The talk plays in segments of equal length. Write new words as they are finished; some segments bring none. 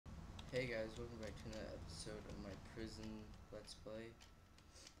Hey guys, welcome back to another episode of my Prison Let's Play.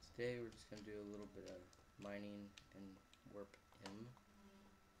 Today we're just going to do a little bit of mining in Warp M.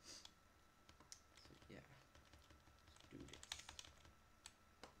 So yeah, let's do this.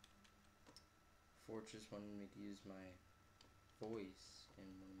 Fortress wanted me to use my voice in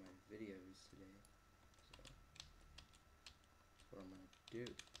one of my videos today, so that's what I'm going to do.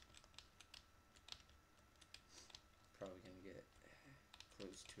 Probably going to get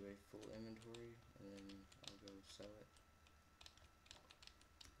close to a full inventory and then I'll go sell it.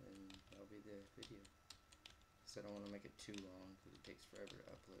 And that'll be the video. Because I don't want to make it too long because it takes forever to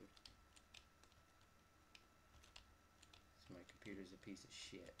upload. So my computer's a piece of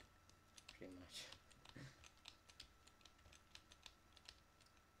shit, pretty much.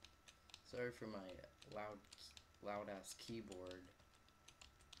 Sorry for my loud ass keyboard.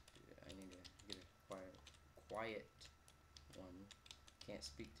 I need to get a quiet one. Can't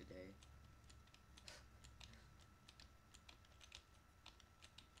speak today.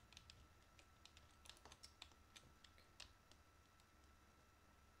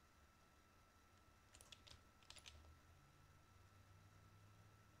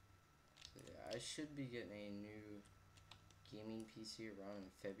 So yeah, I should be getting a new gaming PC around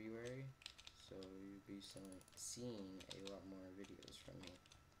in February, so you'll be seeing a lot more videos from me.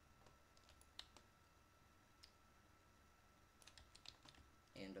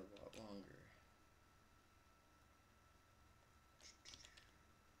 And a lot longer.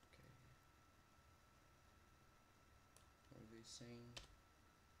 Okay. What are they saying?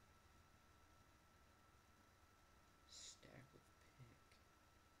 Stack of pick.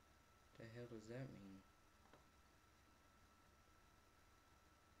 The hell does that mean?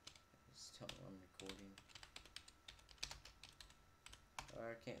 Just tell me I'm recording. Oh,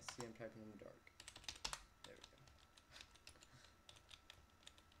 I can't see, I'm typing in the dark. There we go.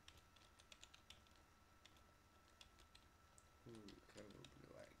 Ooh, got a little bit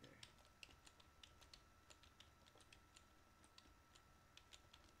of lag there.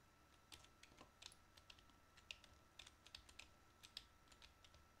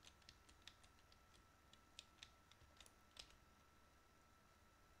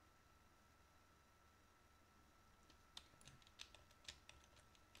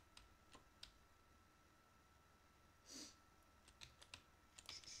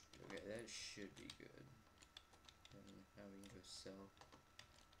 Okay, that should be good. And now we can go sell.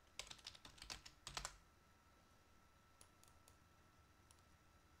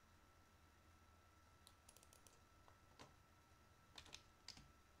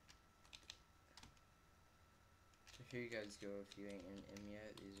 So here you guys go if you ain't in M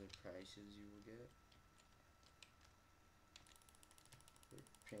yet. These are prices you will get. They're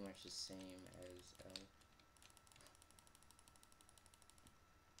pretty much the same as L.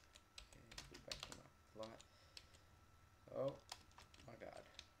 Okay, go back to my plot. Oh my god.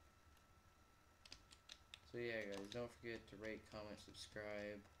 So yeah guys, don't forget to rate, comment,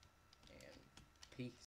 subscribe, and peace.